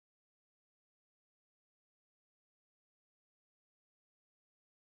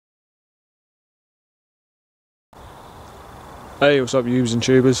Hey, what's up using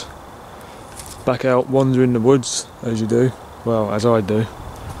tubers? Back out wandering the woods, as you do. Well, as I do.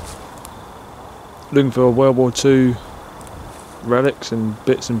 Looking for World War II relics and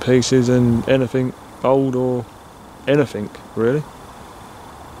bits and pieces and anything old or anything, really.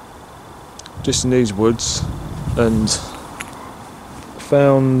 Just in these woods, and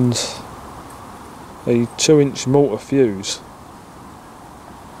found a 2-inch mortar fuse.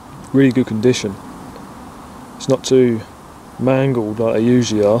 Really good condition. It's not too mangled like they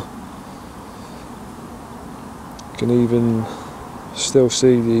usually are. You can even still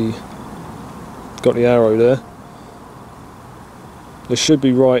see got the arrow there. There should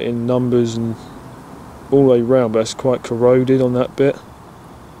be right in numbers and all the way round, but it's quite corroded on that bit,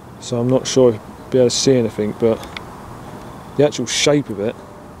 so I'm not sure if you'll be able to see anything, but the actual shape of it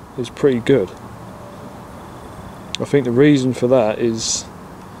is pretty good. I think the reason for that is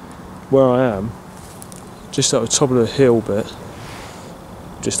where I am, just at the top of the hill bit,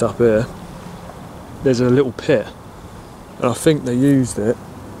 just up here, there's a little pit, and I think they used it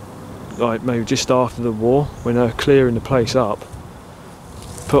like maybe just after the war when they were clearing the place up,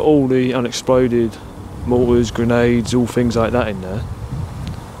 put all the unexploded mortars, grenades, all things like that in there,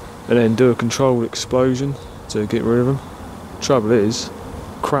 and then do a controlled explosion to get rid of them. Trouble is,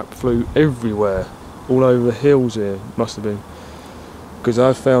 crap flew everywhere, all over the hills here, must have been, because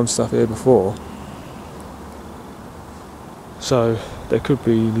I've found stuff here before. So there could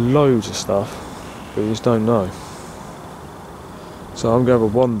be loads of stuff, but you just don't know. So I'm going to have a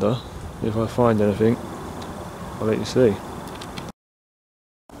wander. If I find anything, I'll let you see.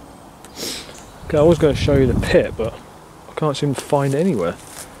 Okay, I was going to show you the pit, but I can't seem to find it anywhere.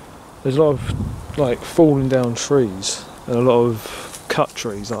 There's a lot of like falling down trees and a lot of cut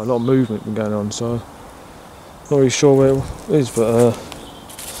trees, like a lot of movement been going on, so not really sure where it is, but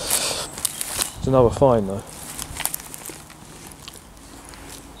it's another find though.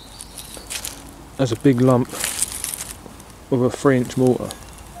 There's a big lump with a 3-inch mortar.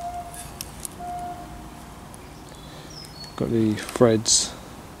 Got the threads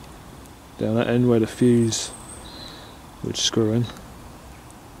down that end where the fuse would screw in.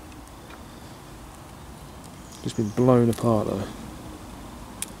 Just been blown apart though.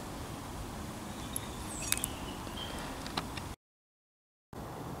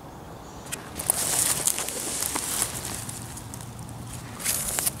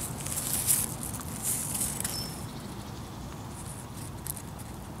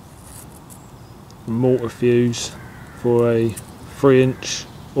 Mortar fuse for a 3-inch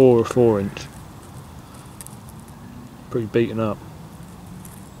or a 4-inch. Pretty beaten up.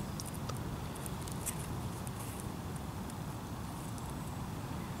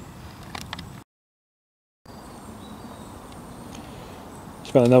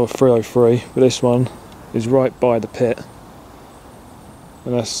 Just found another 303, but this one is right by the pit,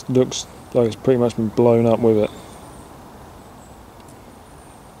 and that looks like it's pretty much been blown up with it.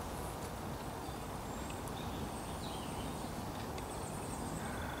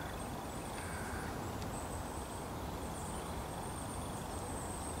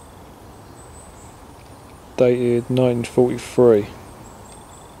 Dated 1943,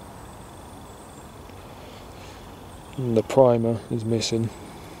 and the primer is missing.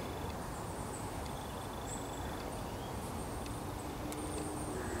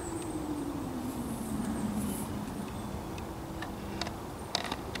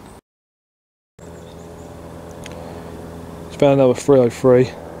 Just found another 303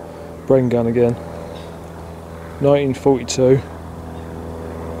 Bren gun again, 1942,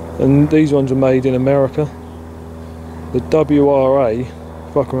 and these ones were made in America. The WRA,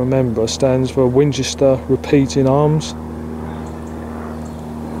 if I can remember, stands for Winchester Repeating Arms.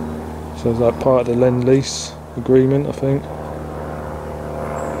 So it's like part of the Lend-Lease agreement, I think.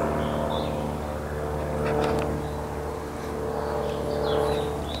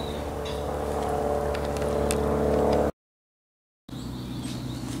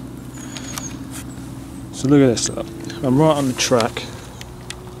 So look at this, look. I'm right on the track,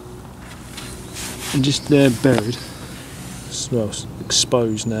 and just there buried. Well, it's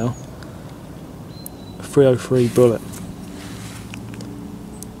exposed now. A 303 bullet.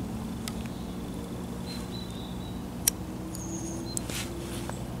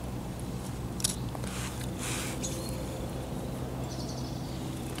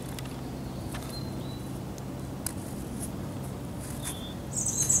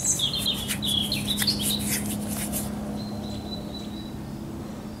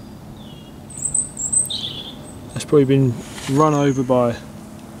 That's probably been run over by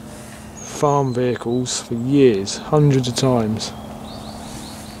farm vehicles for years, hundreds of times.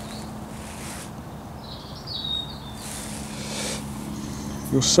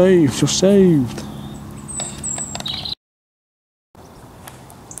 You're saved, you're saved.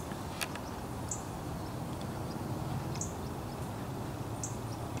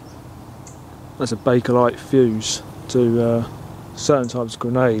 That's a bakerlite fuse to certain types of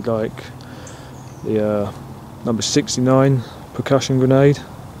grenade, like the number 69 percussion grenade,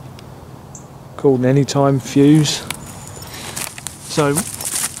 called an anytime fuse. So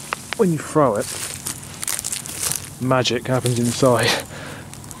when you throw it, magic happens inside,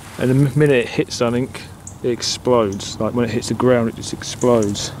 and the minute it hits something, it explodes. Like when it hits the ground, it just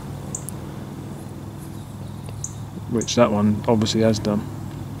explodes, which that one obviously has done,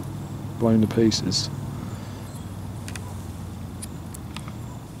 blown to pieces.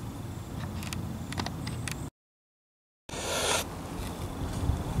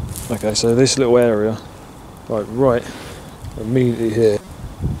 Okay, so this little area, like right immediately here,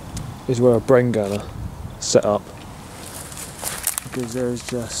 is where a Bren gunner set up, because there's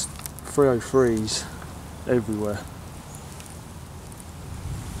just 303s everywhere.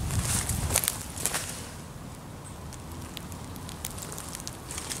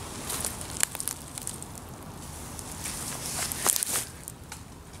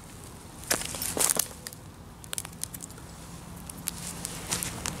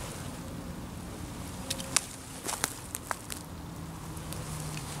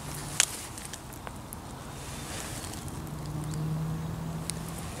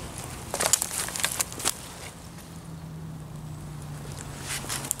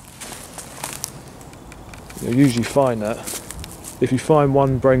 You'll usually find that if you find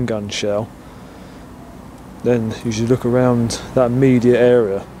one Bren gun shell, then you should look around that immediate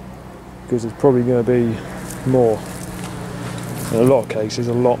area, because there's probably going to be more. In a lot of cases,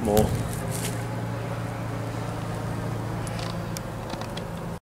 a lot more.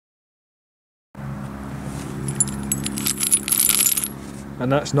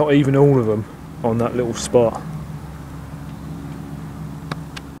 And that's not even all of them on that little spot.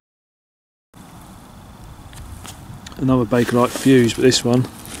 Another bakelite fuse, but this one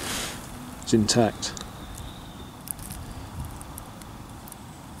is intact.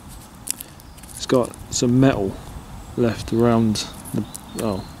 It's got some metal left around the,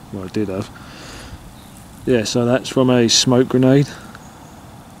 oh, well, I did have. Yeah, so that's from a smoke grenade.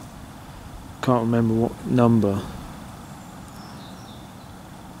 Can't remember what number,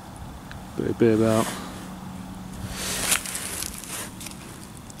 but it'd be about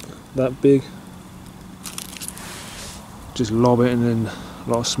that big. Just lob it and then a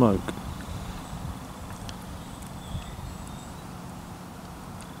lot of smoke.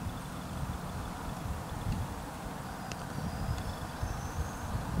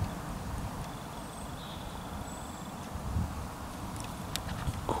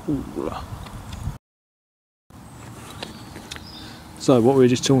 Cool. So what we were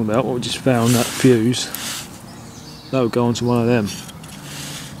just talking about, what we just found, that fuse, that would go onto one of them.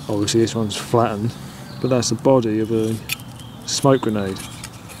 Obviously this one's flattened, but that's the body of a smoke grenade.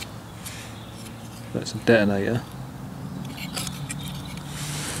 That's a detonator.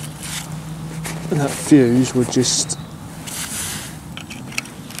 And that fuse would just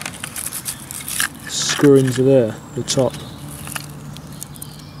screw into there, the top.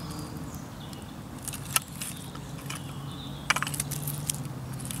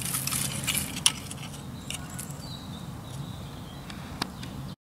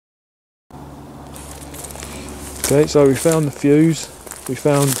 Okay, so we found the fuse, we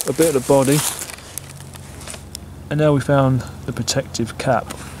found a bit of the body, and now we found the protective cap.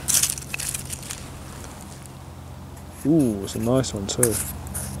 Ooh, it's a nice one too.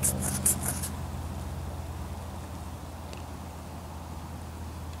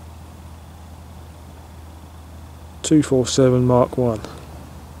 .247 Mark 1.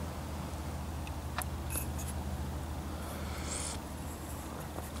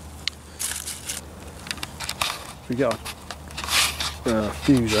 We get our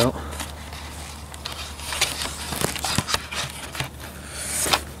fuse out.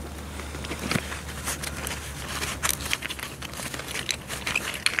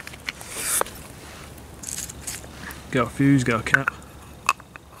 Get our fuse, get our cap.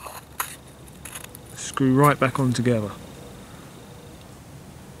 Screw right back on together.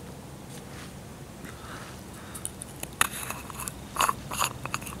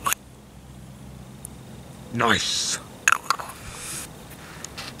 Nice.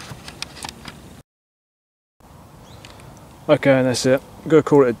 Okay, and that's it. I'm going to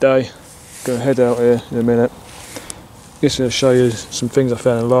call it a day. Going to head out here in a minute. Just going to show you some things I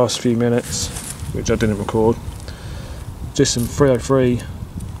found in the last few minutes, which I didn't record. Just some 303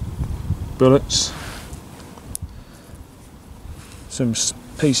 bullets, some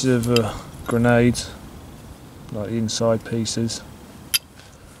pieces of grenades, like the inside pieces,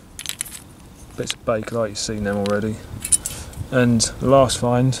 bits of bakerlite, you've seen them already, and the last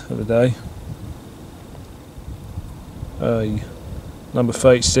find of the day, a number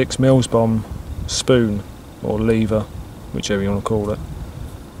 36 Mills bomb spoon or lever, whichever you want to call it.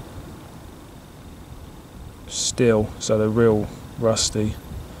 Steel, so they're real rusty,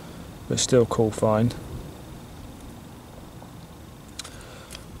 but still cool find.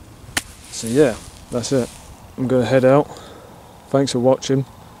 So yeah, that's it. I'm going to head out. Thanks for watching.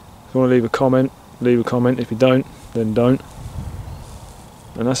 If you want to leave a comment, leave a comment. If you don't, then don't.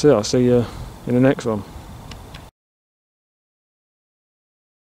 And that's it. I'll see you in the next one.